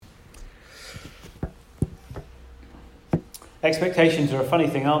Expectations are a funny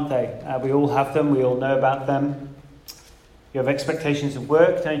thing, aren't they? We all have them. We all know about them. You have expectations of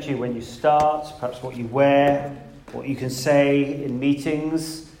work, don't you? When you start, perhaps what you wear, what you can say in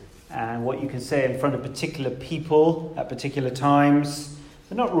meetings, and what you can say in front of particular people at particular times.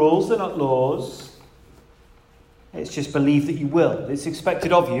 They're not rules, they're not laws. It's just believe that you will. It's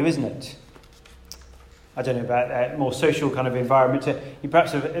expected of you, isn't it? I don't know about a more social kind of environment. You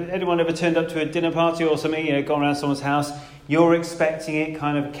perhaps have anyone ever turned up to a dinner party or something, gone around someone's house, you're expecting it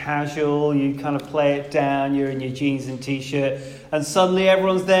kind of casual, you kind of play it down, you're in your jeans and t-shirt, and suddenly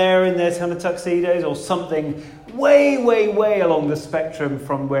everyone's there in their kind of tuxedos or something way, way, way along the spectrum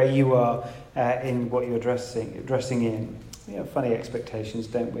from where you are in what you're dressing in. We have funny expectations,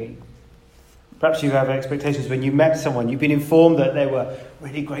 don't we? Perhaps you have expectations when you met someone. You've been informed that they were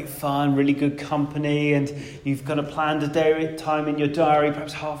really great fun, really good company, and you've kind of planned a day time in your diary,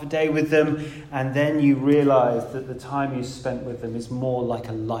 perhaps half a day with them, and then you realise that the time you spent with them is more like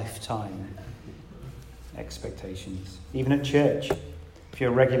a lifetime. Expectations. Even at church. If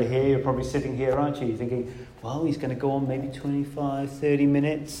you're a regular here, you're probably sitting here, aren't you? You're thinking, well, he's going to go on maybe 25, 30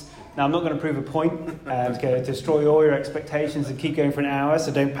 minutes. Now, I'm not going to prove a point and go destroy all your expectations and keep going for an hour,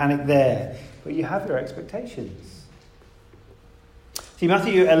 so don't panic there. But you have your expectations. See,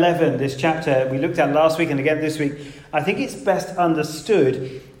 Matthew 11, this chapter we looked at last week and again this week, I think it's best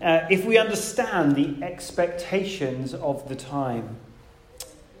understood if we understand the expectations of the time.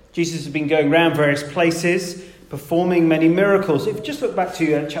 Jesus has been going around various places, performing many miracles. If you just look back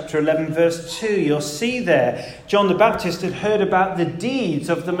to chapter 11, verse 2, you'll see there, John the Baptist had heard about the deeds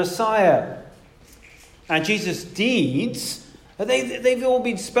of the Messiah. And Jesus' deeds, they've all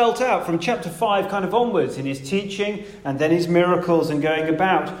been spelt out from chapter 5 kind of onwards in his teaching and then his miracles and going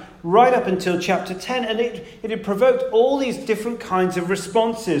about, right up until chapter 10. And it had provoked all these different kinds of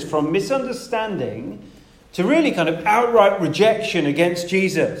responses, from misunderstanding to really kind of outright rejection against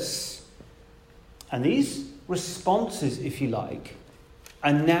Jesus. And these responses, if you like,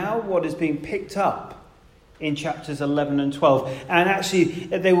 are now what is being picked up in chapters 11 and 12. And actually,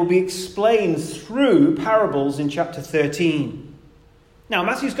 they will be explained through parables in chapter 13. Now,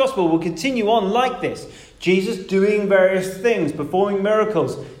 Matthew's Gospel will continue on like this. Jesus doing various things, performing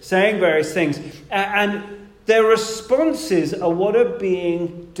miracles, saying various things. And their responses are what are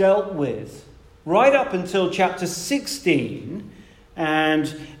being dealt with right up until chapter 16.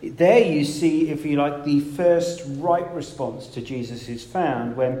 And there you see, if you like, the first right response to Jesus is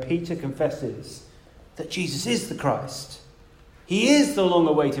found when Peter confesses that Jesus is the Christ. He is the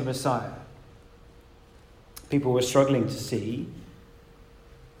long-awaited Messiah. People were struggling to see.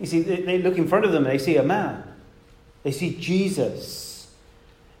 You see, they look in front of them and they see a man. They see Jesus.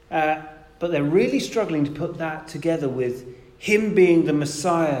 But they're really struggling to put that together with him being the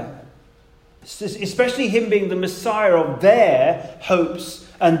Messiah. Especially him being the Messiah of their hopes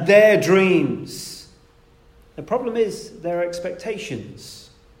and their dreams. The problem is their expectations.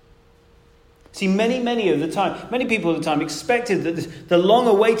 See, many people at the time expected that the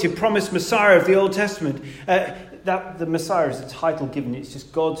long-awaited promised Messiah of the Old Testament, that the Messiah is a title given, it's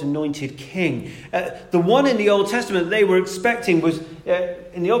just God's anointed king. The one in the Old Testament that they were expecting was,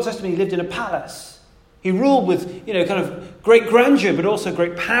 in the Old Testament he lived in a palace. He ruled with, kind of great grandeur, but also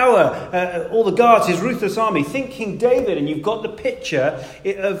great power. All the guards, his ruthless army. Think King David, and you've got the picture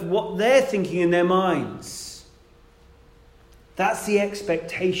of what they're thinking in their minds. That's the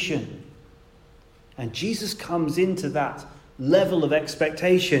expectation. And Jesus comes into that level of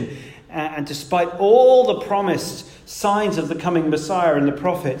expectation. And despite all the promised signs of the coming Messiah and the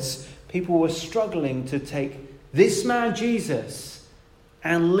prophets, people were struggling to take this man, Jesus,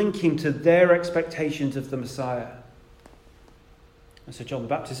 and link him to their expectations of the Messiah. And so John the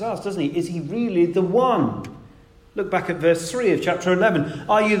Baptist asks, doesn't he, is he really the one? Look back at verse 3 of chapter 11.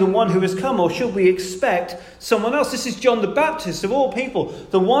 Are you the one who has come, or should we expect someone else? This is John the Baptist, of all people,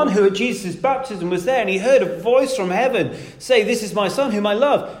 the one who at Jesus' baptism was there, and he heard a voice from heaven say, "This is my son whom I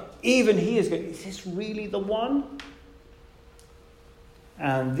love." Even he is going, is this really the one?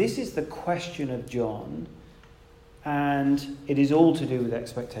 And this is the question of John. And it is all to do with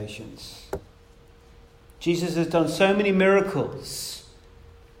expectations. Jesus has done so many miracles,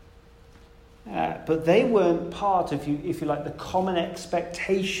 but they weren't part of, if you like, the common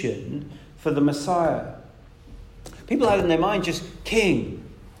expectation for the Messiah. People had in their mind just king,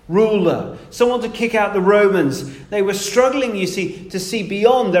 ruler, someone to kick out the Romans. They were struggling, you see, to see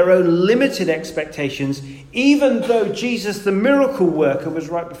beyond their own limited expectations, even though Jesus, the miracle worker, was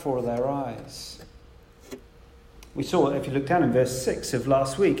right before their eyes. We saw, if you look down in verse 6 of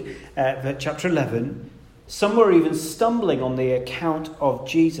last week, chapter 11, some were even stumbling on the account of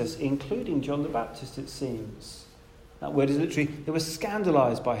Jesus, including John the Baptist, it seems. That word is literally, they were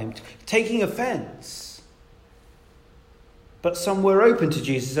scandalized by him, taking offense. But some were open to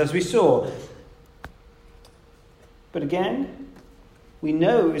Jesus, as we saw. But again, we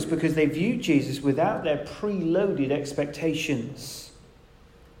know it was because they viewed Jesus without their preloaded expectations.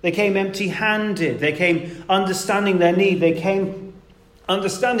 They came empty-handed. They came understanding their need. They came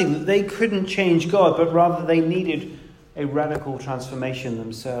understanding that they couldn't change God, but rather they needed a radical transformation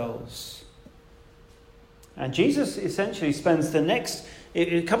themselves. And Jesus essentially spends the next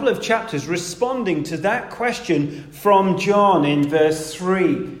a couple of chapters responding to that question from John in verse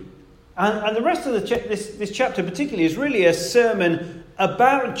 3. And the rest of this chapter particularly is really a sermon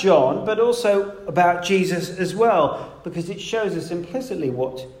about John, but also about Jesus as well, because it shows us implicitly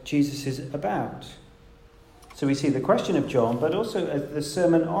what Jesus is about. So we see the question of John, but also the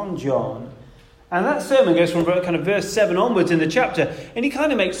sermon on John. And that sermon goes from kind of verse 7 onwards in the chapter, and he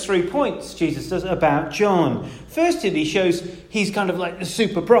kind of makes 3 points, Jesus does, about John. First, he shows he's kind of like the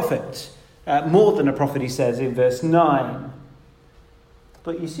super prophet, more than a prophet, he says in verse 9.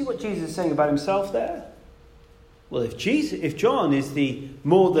 But you see what Jesus is saying about himself there? Well, if John is the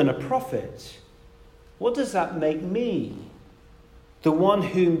more than a prophet, what does that make me? The one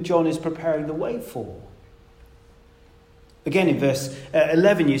whom John is preparing the way for. Again, in verse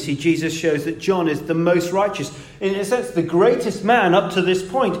 11, you see Jesus shows that John is the most righteous. In a sense, the greatest man up to this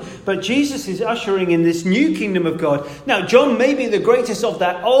point. But Jesus is ushering in this new kingdom of God. Now, John may be the greatest of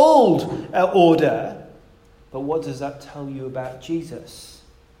that old order. But what does that tell you about Jesus?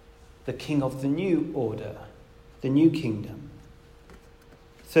 The king of the new order. The new kingdom.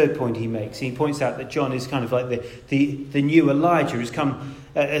 Third point he makes. He points out that John is kind of like the new Elijah who's come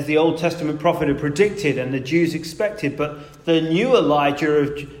as the Old Testament prophet had predicted and the Jews expected. But the new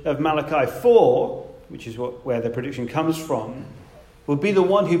Elijah of Malachi 4, which is where the prediction comes from, will be the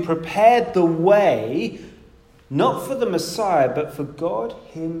one who prepared the way, not for the Messiah, but for God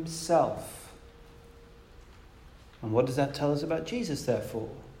himself. And what does that tell us about Jesus, therefore?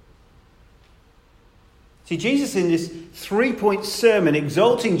 See, Jesus in this 3-point sermon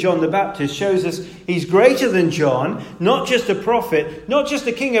exalting John the Baptist shows us he's greater than John, not just a prophet, not just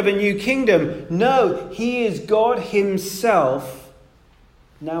the king of a new kingdom. No, he is God himself,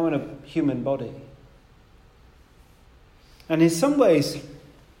 now in a human body. And in some ways,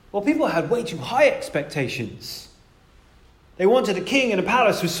 well, people had way too high expectations. They wanted a king in a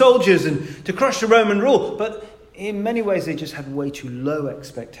palace with soldiers and to crush the Roman rule. But in many ways, they just had way too low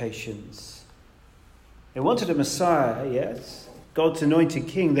expectations. They wanted a Messiah, yes, God's anointed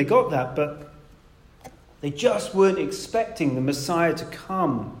king. They got that, but they just weren't expecting the Messiah to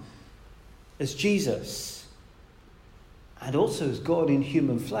come as Jesus and also as God in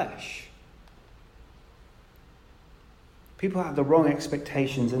human flesh. People had the wrong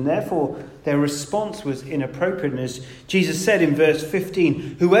expectations, and therefore their response was inappropriate. And as Jesus said in verse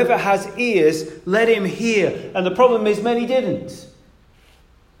 15, whoever has ears, let him hear. And the problem is many didn't.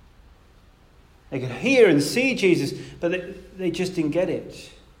 They could hear and see Jesus, but they just didn't get it.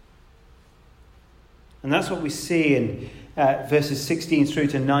 And that's what we see in verses 16 through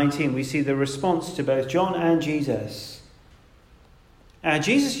to 19. We see the response to both John and Jesus.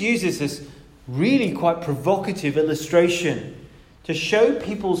 Jesus uses this really quite provocative illustration to show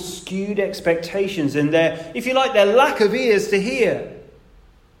people's skewed expectations and their, if you like, their lack of ears to hear.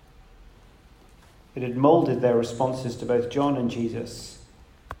 It had moulded their responses to both John and Jesus.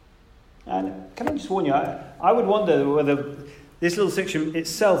 And can I just warn you, I would wonder whether this little section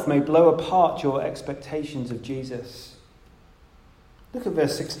itself may blow apart your expectations of Jesus. Look at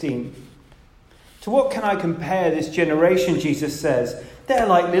verse 16. To what can I compare this generation, Jesus says? They're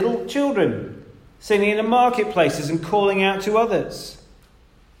like little children, sitting in the marketplaces and calling out to others.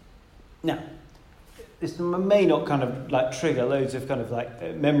 Now, this may not kind of like trigger loads of kind of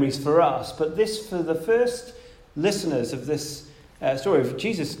like memories for us, but this, for the first listeners of this story of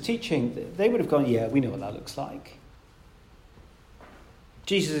Jesus teaching, they would have gone, yeah, we know what that looks like.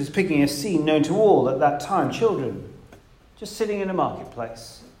 Jesus is picking a scene known to all at that time, children, just sitting in a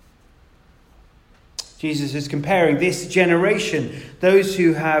marketplace. Jesus is comparing this generation, those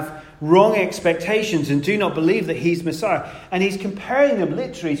who have wrong expectations and do not believe that he's Messiah, and he's comparing them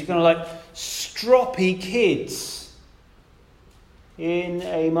literally to kind of like stroppy kids in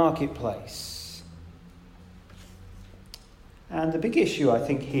a marketplace. And the big issue, I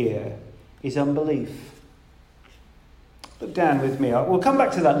think, here is unbelief. Look down with me. We'll come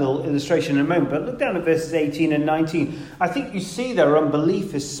back to that little illustration in a moment, but look down at verses 18 and 19. I think you see their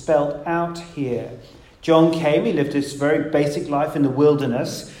unbelief is spelt out here. John came, he lived this very basic life in the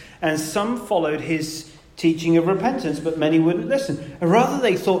wilderness, and some followed his teaching of repentance, but many wouldn't listen. And rather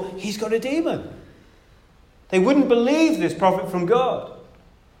they thought, he's got a demon. They wouldn't believe this prophet from God.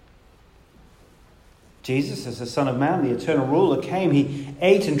 Jesus, as the Son of Man, the eternal ruler, came. He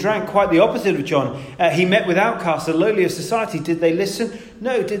ate and drank, quite the opposite of John. He met with outcasts, the lowly of society. Did they listen?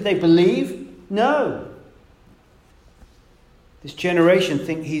 No. Did they believe? No. This generation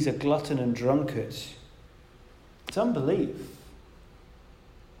think he's a glutton and drunkard. It's unbelief.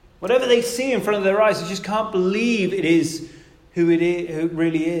 Whatever they see in front of their eyes, they just can't believe it is who it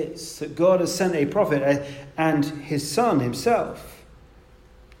really is. That God has sent a prophet and his Son himself.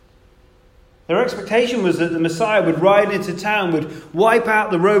 Their expectation was that the Messiah would ride into town, would wipe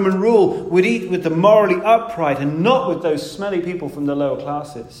out the Roman rule, would eat with the morally upright and not with those smelly people from the lower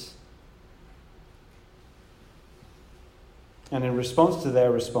classes. And in response to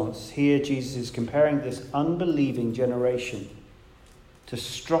their response, here Jesus is comparing this unbelieving generation to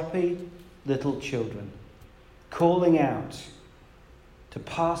stroppy little children, calling out to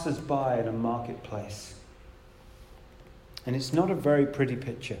passers-by in a marketplace. And it's not a very pretty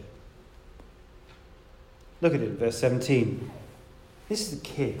picture. Look at it, verse 17. This is the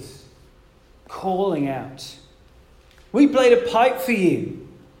kids calling out. We played a pipe for you,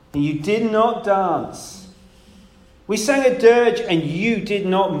 and you did not dance. We sang a dirge, and you did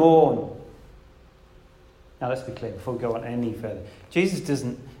not mourn. Now, let's be clear before we go on any further. Jesus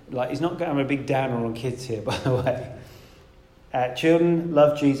doesn't, he's not going to have a big downer on kids here, by the way. Children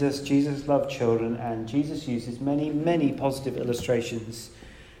love Jesus, Jesus loved children, and Jesus uses many, many positive illustrations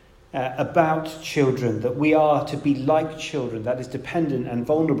about children, that we are to be like children, that is dependent and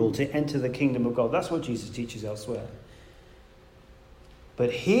vulnerable to enter the kingdom of God. That's what Jesus teaches elsewhere.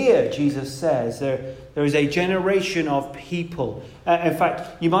 But here Jesus says there is a generation of people. In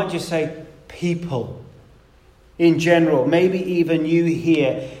fact, you might just say people in general. Maybe even you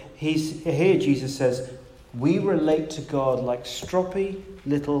here. Here Jesus says, we relate to God like stroppy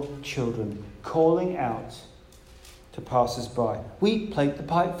little children, calling out to passers-by. We played the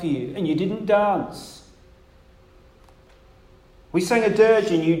pipe for you, and you didn't dance. We sang a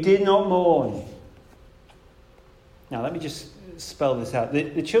dirge, and you did not mourn. Now, let me just spell this out.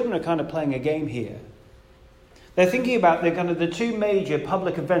 The children are kind of playing a game here. They're thinking about the two major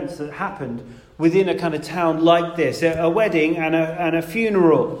public events that happened within a kind of town like this: a wedding and a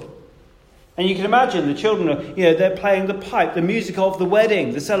funeral. And you can imagine the children are, they're playing the pipe, the music of the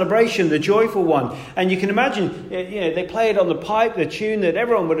wedding, the celebration, the joyful one. And you can imagine, they play it on the pipe, the tune that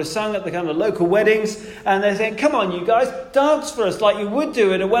everyone would have sung at the kind of local weddings. And they're saying, come on, you guys, dance for us like you would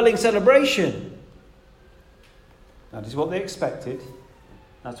do at a wedding celebration. That is what they expected.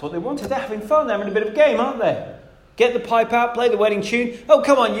 That's what they wanted. They're having fun. They're having a bit of a game, aren't they? Get the pipe out, play the wedding tune. Oh,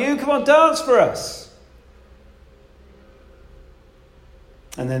 come on, dance for us.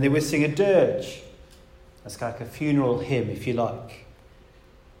 And then they would sing a dirge. That's like a funeral hymn, if you like.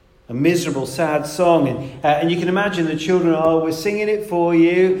 A miserable, sad song. And you can imagine the children, we're singing it for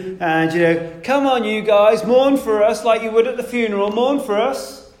you. And, come on, you guys, mourn for us like you would at the funeral. Mourn for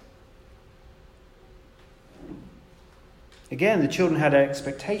us. Again, the children had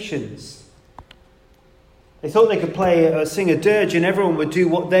expectations. They thought they could sing a dirge and everyone would do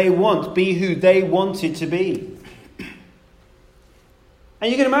what they want, be who they wanted to be. And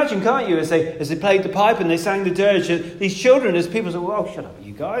you can imagine, can't you, as they played the pipe and they sang the dirge, these children, as people say, well, shut up,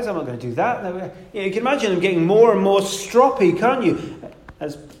 you guys, I'm not going to do that. You can imagine them getting more and more stroppy, can't you?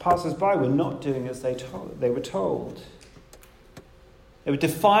 As passers-by were not doing as they were told. They were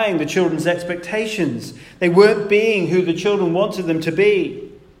defying the children's expectations. They weren't being who the children wanted them to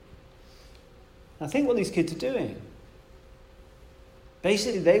be. I think what these kids are doing,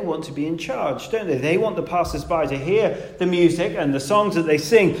 basically, they want to be in charge, don't they? They want the passers-by to hear the music and the songs that they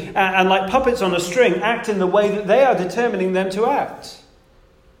sing and like puppets on a string, act in the way that they are determining them to act.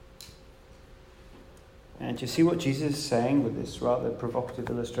 And do you see what Jesus is saying with this rather provocative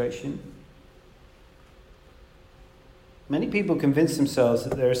illustration? Many people convince themselves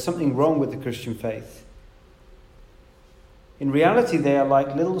that there is something wrong with the Christian faith. In reality, they are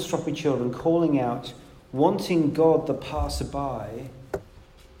like little stroppy children calling out, wanting God, the passerby,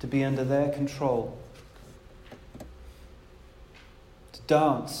 to be under their control, to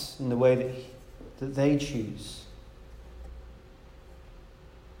dance in the way that they choose.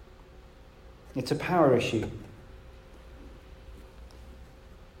 It's a power issue.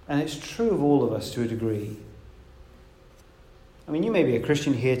 And it's true of all of us to a degree. I mean, you may be a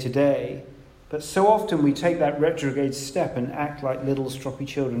Christian here today, but so often we take that retrograde step and act like little stroppy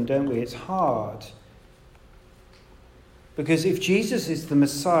children, don't we? It's hard. Because if Jesus is the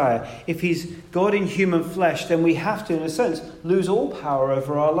Messiah, if he's God in human flesh, then we have to, in a sense, lose all power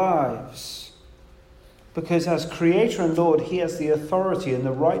over our lives. Because as Creator and Lord, he has the authority and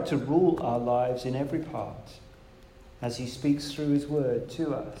the right to rule our lives in every part as he speaks through his word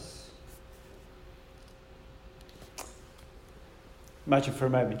to us. Imagine for a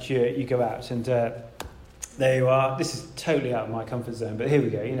moment you go out and there you are. This is totally out of my comfort zone, but here we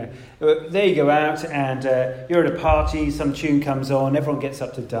go. There you go out and you're at a party, some tune comes on, everyone gets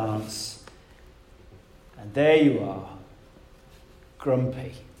up to dance. And there you are,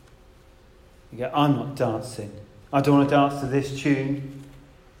 grumpy. You go, I'm not dancing. I don't want to dance to this tune.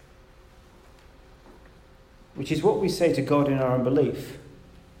 Which is what we say to God in our unbelief.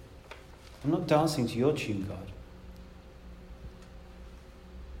 I'm not dancing to your tune, God.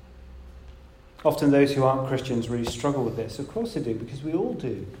 Often those who aren't Christians really struggle with this. Of course they do, because we all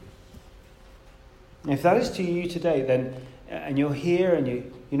do. And if that is to you today, then, and you're here and you're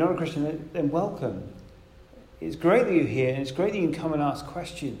not a Christian, then welcome. It's great that you're here, and it's great that you can come and ask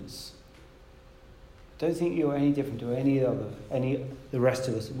questions. Don't think you're any different to the rest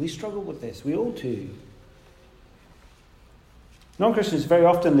of us. We struggle with this. We all do. Non-Christians very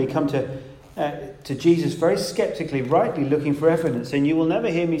often come to Jesus very skeptically, rightly looking for evidence. And you will never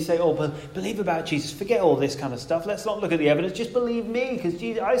hear me say, believe about Jesus. Forget all this kind of stuff. Let's not look at the evidence. Just believe me,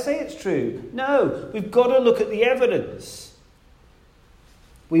 because I say it's true. No, we've got to look at the evidence.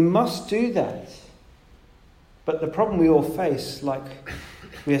 We must do that. But the problem we all face, like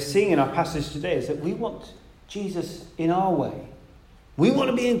we are seeing in our passage today, is that we want Jesus in our way. We want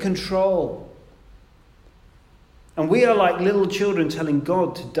to be in control. And we are like little children telling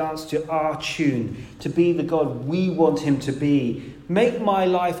God to dance to our tune, to be the God we want him to be. Make my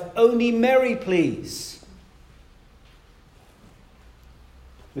life only merry, please.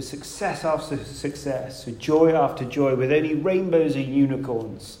 With success after success, with joy after joy, with only rainbows and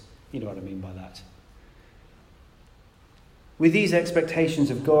unicorns. You know what I mean by that. With these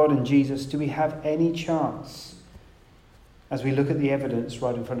expectations of God and Jesus, do we have any chance as we look at the evidence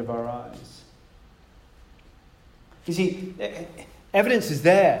right in front of our eyes? You see, evidence is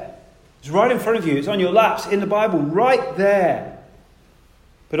there. It's right in front of you. It's on your laps, in the Bible, right there.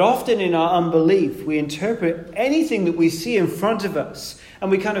 But often in our unbelief, we interpret anything that we see in front of us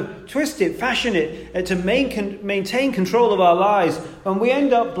and we kind of twist it, fashion it to maintain control of our lives. And we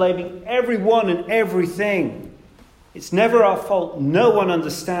end up blaming everyone and everything. It's never our fault. No one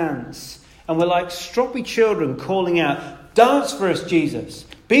understands. And we're like stroppy children calling out, dance for us, Jesus.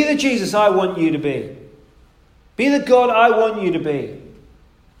 Be the Jesus I want you to be. Be the God I want you to be.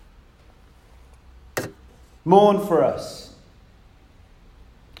 Mourn for us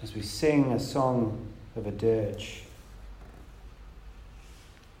as we sing a song of a dirge.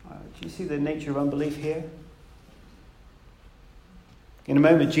 Do you see the nature of unbelief here? In a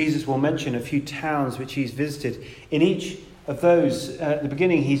moment, Jesus will mention a few towns which he's visited. In each of those, at the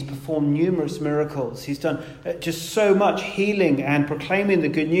beginning, he's performed numerous miracles. He's done just so much healing and proclaiming the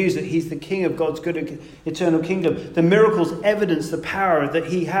good news that he's the King of God's good eternal kingdom. The miracles evidence the power that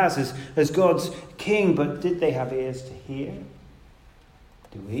he has as God's King. But did they have ears to hear?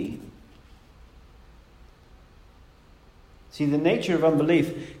 Do we? See, the nature of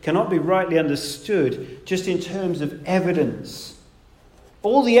unbelief cannot be rightly understood just in terms of evidence.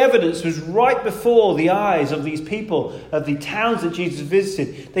 All the evidence was right before the eyes of these people, of the towns that Jesus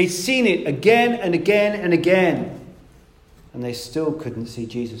visited. They'd seen it again and again and again. And they still couldn't see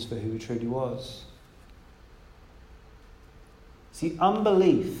Jesus for who he truly was. See,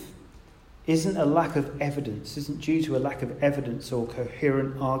 unbelief isn't a lack of evidence, isn't due to a lack of evidence or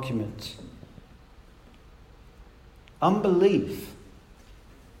coherent argument. Unbelief,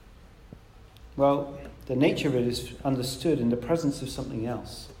 well, the nature of it is understood in the presence of something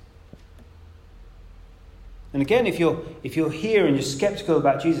else. And again, if you're here and you're skeptical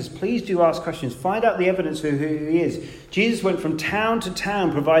about Jesus, please do ask questions. Find out the evidence for who he is. Jesus went from town to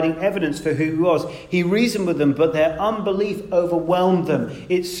town providing evidence for who he was. He reasoned with them, but their unbelief overwhelmed them.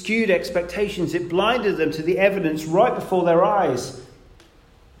 It skewed expectations. It blinded them to the evidence right before their eyes.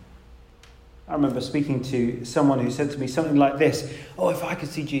 I remember speaking to someone who said to me something like this: if I could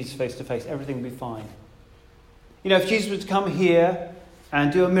see Jesus face to face, everything would be fine. If Jesus was to come here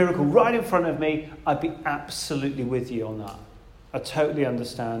and do a miracle right in front of me, I'd be absolutely with you on that. I totally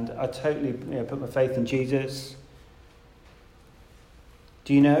understand. I totally put my faith in Jesus.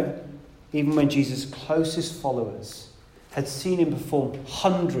 Do you know, even when Jesus' closest followers had seen him perform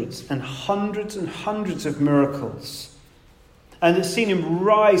hundreds and hundreds and hundreds of miracles, and had seen him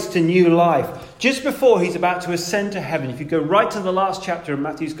rise to new life just before he's about to ascend to heaven. If you go right to the last chapter of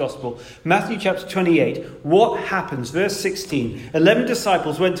Matthew's Gospel, Matthew chapter 28, what happens? Verse 16, 11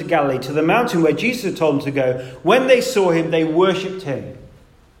 disciples went to Galilee, to the mountain where Jesus had told them to go. When they saw him, they worshipped him.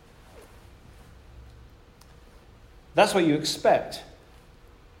 That's what you expect.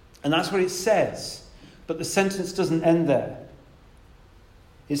 And that's what it says. But the sentence doesn't end there.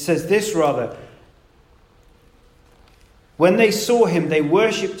 It says this rather. When they saw him, they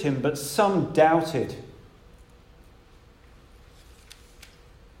worshipped him, but some doubted.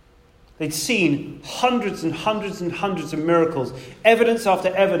 They'd seen hundreds and hundreds and hundreds of miracles, evidence after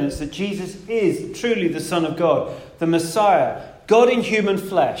evidence that Jesus is truly the Son of God, the Messiah, God in human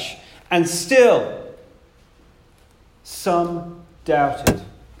flesh. And still, some doubted.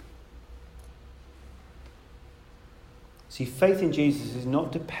 See, faith in Jesus is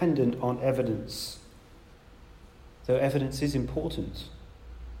not dependent on evidence, though evidence is important,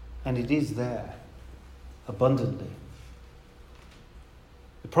 and it is there, abundantly.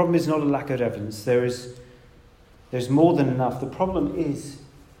 The problem is not a lack of evidence. There's more than enough. The problem is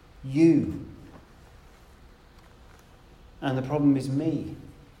you. And the problem is me.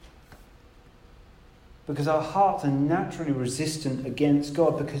 Because our hearts are naturally resistant against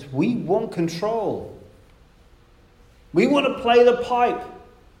God because we want control. We want to play the pipe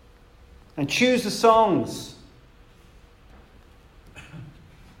and choose the songs.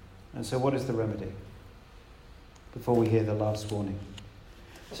 And so what is the remedy? Before we hear the last warning.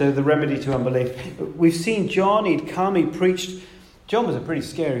 So the remedy to unbelief. We've seen John, he'd come, he preached. John was a pretty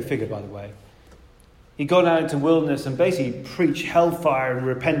scary figure, by the way. He got out into wilderness and basically preached hellfire and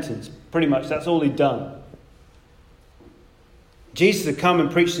repentance. Pretty much, that's all he'd done. Jesus had come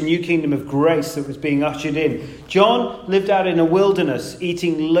and preached the new kingdom of grace that was being ushered in. John lived out in a wilderness,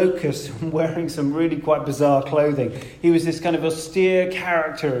 eating locusts and wearing some really quite bizarre clothing. He was this kind of austere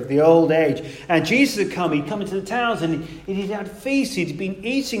character of the old age. And Jesus had come, he'd come into the towns and he'd had feasts. He'd been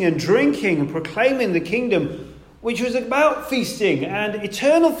eating and drinking and proclaiming the kingdom, which was about feasting and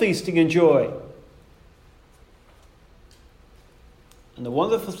eternal feasting and joy. And the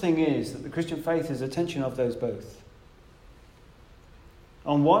wonderful thing is that the Christian faith is a tension of those both.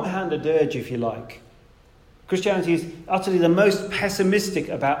 On one hand, a dirge, if you like. Christianity is utterly the most pessimistic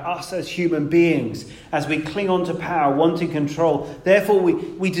about us as human beings, as we cling on to power, wanting control. Therefore,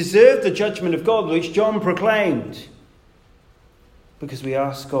 we deserve the judgment of God, which John proclaimed, because we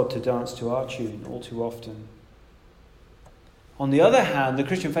ask God to dance to our tune all too often. On the other hand, the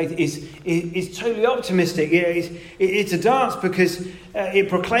Christian faith is totally optimistic. It's a dance because it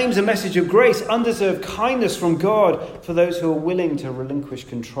proclaims a message of grace, undeserved kindness from God for those who are willing to relinquish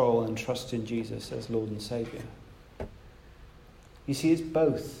control and trust in Jesus as Lord and Saviour. You see, it's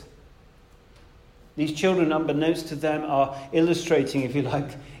both. These children, unbeknownst to them, are illustrating, if you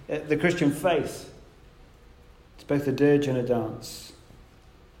like, the Christian faith. It's both a dirge and a dance.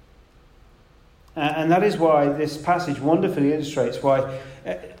 And that is why this passage wonderfully illustrates why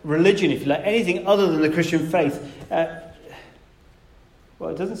religion, if you like, anything other than the Christian faith, well,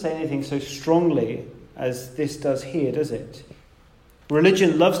 it doesn't say anything so strongly as this does here, does it?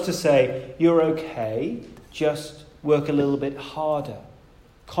 Religion loves to say, you're okay, just work a little bit harder,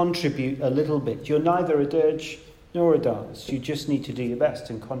 contribute a little bit. You're neither a dirge nor a dance. You just need to do your best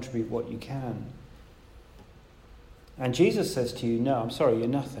and contribute what you can. And Jesus says to you, no, I'm sorry, you're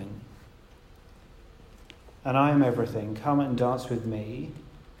nothing. And I am everything. Come and dance with me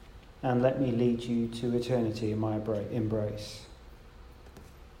and let me lead you to eternity in my embrace.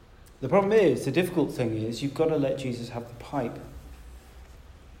 The problem is, the difficult thing is, you've got to let Jesus have the pipe.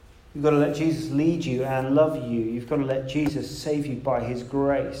 You've got to let Jesus lead you and love you. You've got to let Jesus save you by his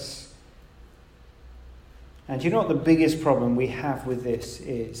grace. And you know what the biggest problem we have with this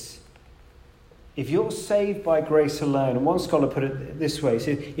is? If you're saved by grace alone, and one scholar put it this way, he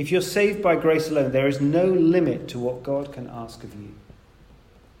said, if you're saved by grace alone, there is no limit to what God can ask of you.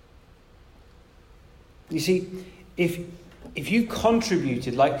 You see, if you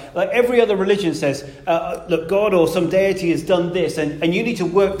contributed, like every other religion says, look, God or some deity has done this, and you need to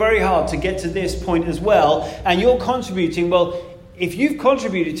work very hard to get to this point as well, and you're contributing, well, if you've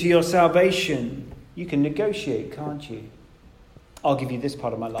contributed to your salvation, you can negotiate, can't you? I'll give you this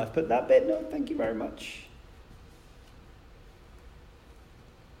part of my life, but that bit, no, thank you very much.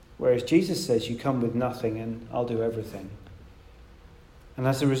 Whereas Jesus says, you come with nothing and I'll do everything. And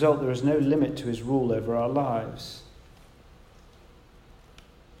as a result, there is no limit to his rule over our lives.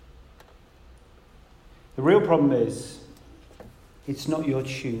 The real problem is, it's not your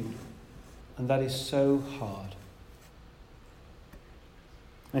tune. And that is so hard.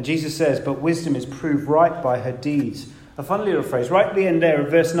 And Jesus says, but wisdom is proved right by her deeds. A fun little phrase, right at the end there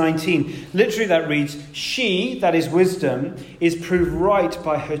of verse 19. Literally that reads, she, that is wisdom, is proved right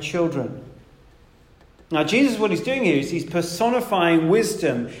by her children. Now Jesus, what he's doing here is he's personifying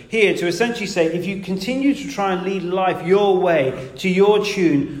wisdom here to essentially say, if you continue to try and lead life your way, to your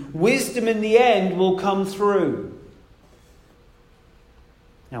tune, wisdom in the end will come through.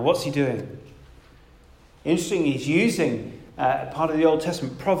 Now, what's he doing? Interesting, he's using part of the Old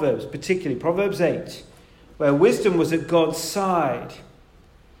Testament, Proverbs, particularly Proverbs 8, where wisdom was at God's side.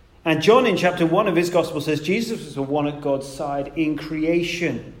 And John in chapter 1 of his gospel says Jesus was the one at God's side in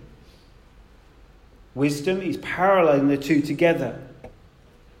creation. Wisdom, he's paralleling the two together.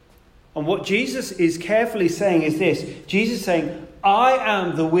 And what Jesus is carefully saying is this. Jesus is saying, I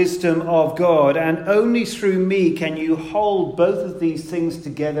am the wisdom of God, and only through me can you hold both of these things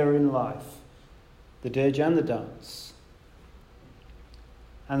together in life. The dirge and the dance.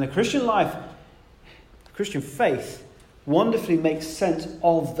 And the Christian life, the Christian faith, wonderfully makes sense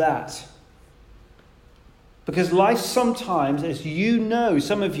of that. Because life sometimes, as you know,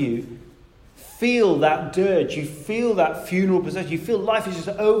 some of you feel that dirge, you feel that funeral procession, you feel life is just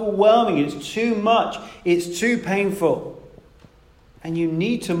overwhelming, it's too much, it's too painful, and you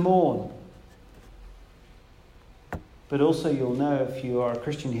need to mourn. But also you'll know, if you are a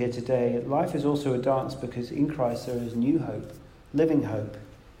Christian here today, life is also a dance, because in Christ there is new hope, living hope,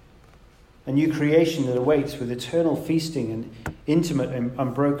 a new creation that awaits with eternal feasting and intimate and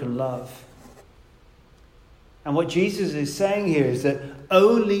unbroken love. And what Jesus is saying here is that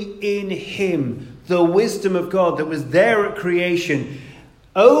only in him, the wisdom of God that was there at creation,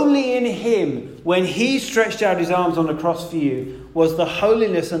 only in him, when he stretched out his arms on the cross for you, was the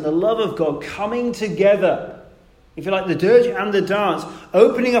holiness and the love of God coming together. If you like, the dirge and the dance,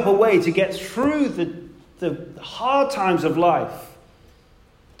 opening up a way to get through the hard times of life,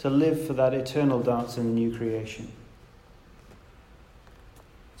 to live for that eternal dance in the new creation.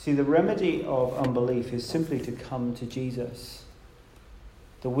 See, the remedy of unbelief is simply to come to Jesus,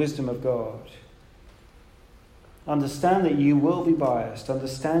 the wisdom of God. Understand that you will be biased.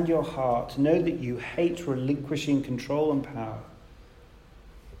 Understand your heart. Know that you hate relinquishing control and power.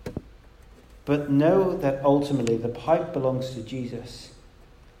 But know that ultimately the pipe belongs to Jesus,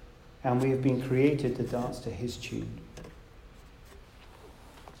 and we have been created to dance to his tune.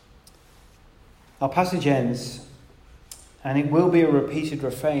 Our passage ends, and it will be a repeated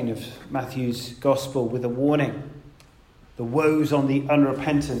refrain of Matthew's gospel with a warning. The woes on the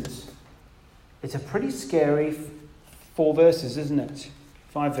unrepentant. It's a pretty scary 4 verses, isn't it?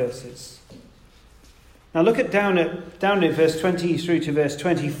 5 verses. Now look down at verse 20 through to verse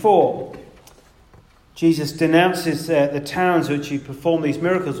 24. Jesus denounces the towns which he performed these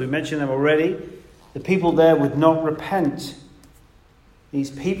miracles. We mentioned them already. The people there would not repent.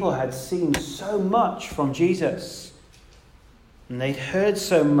 These people had seen so much from Jesus. And they'd heard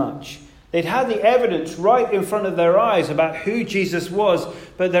so much. They'd had the evidence right in front of their eyes about who Jesus was,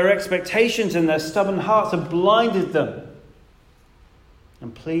 but their expectations and their stubborn hearts had blinded them.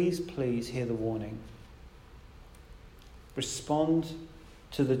 And please, please hear the warning. Respond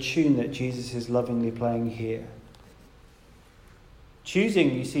to the tune that Jesus is lovingly playing here.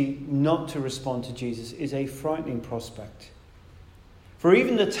 Choosing, you see, not to respond to Jesus is a frightening prospect. For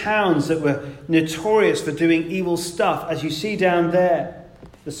even the towns that were notorious for doing evil stuff, as you see down there,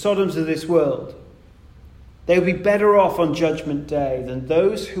 the Sodoms of this world, they would be better off on Judgment Day than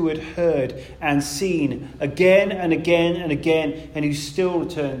those who had heard and seen again and again and again, and who still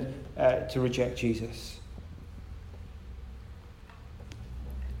returned to reject Jesus.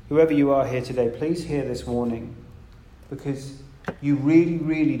 Whoever you are here today, please hear this warning, because you really,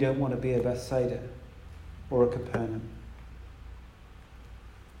 really don't want to be a Bethsaida or a Capernaum.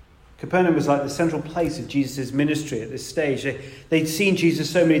 Capernaum was like the central place of Jesus' ministry at this stage. They'd seen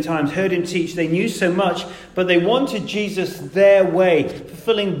Jesus so many times, heard him teach. They knew so much, but they wanted Jesus their way,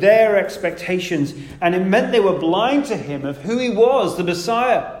 fulfilling their expectations. And it meant they were blind to him of who he was, the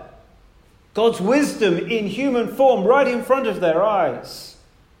Messiah. God's wisdom in human form right in front of their eyes.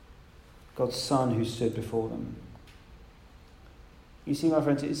 God's Son who stood before them. You see, my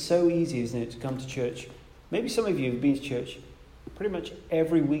friends, it's so easy, isn't it, to come to church. Maybe some of you have been to church pretty much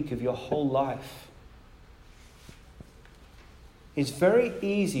every week of your whole life. It's very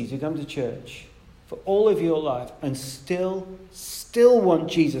easy to come to church for all of your life and still want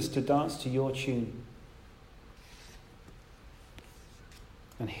Jesus to dance to your tune.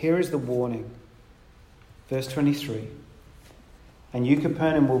 And here is the warning. Verse 23. And you,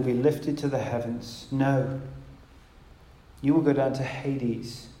 Capernaum, will be lifted to the heavens. No, you will go down to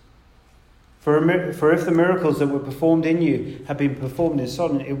Hades. For if the miracles that were performed in you had been performed in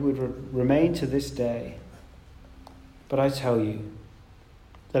Sodom, it would remain to this day. But I tell you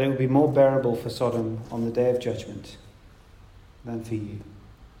that it will be more bearable for Sodom on the day of judgment than for you.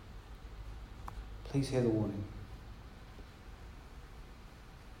 Please hear the warning.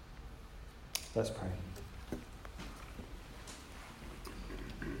 Let's pray.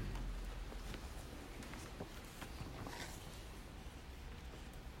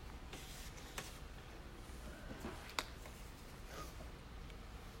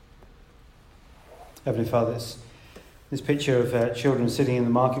 Heavenly Father, this picture of children sitting in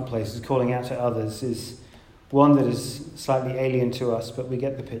the marketplaces calling out to others is one that is slightly alien to us, but we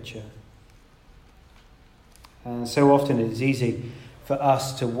get the picture. And so often it is easy for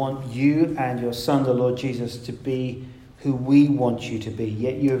us to want you and your Son, the Lord Jesus, to be who we want you to be,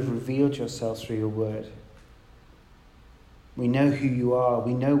 yet you have revealed yourself through your word. We know who you are.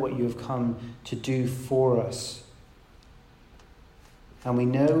 We know what you have come to do for us. And we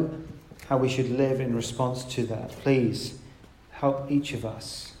know how we should live in response to that. Please help each of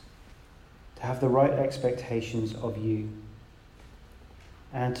us to have the right expectations of you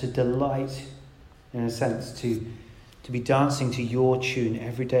and to delight, in a sense, to be dancing to your tune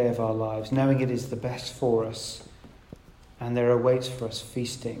every day of our lives, knowing it is the best for us and there awaits for us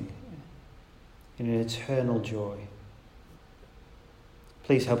feasting in an eternal joy.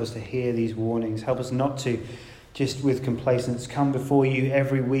 Please help us to hear these warnings. Help us not to just with complacence come before you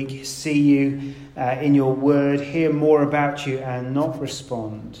every week, see you in your word, hear more about you and not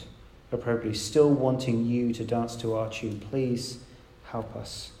respond appropriately, still wanting you to dance to our tune. Please help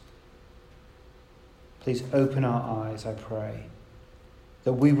us. Please open our eyes, I pray,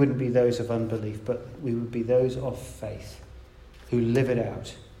 that we wouldn't be those of unbelief, but we would be those of faith who live it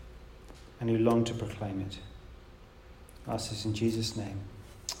out and who long to proclaim it. I ask this in Jesus' name.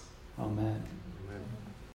 Amen.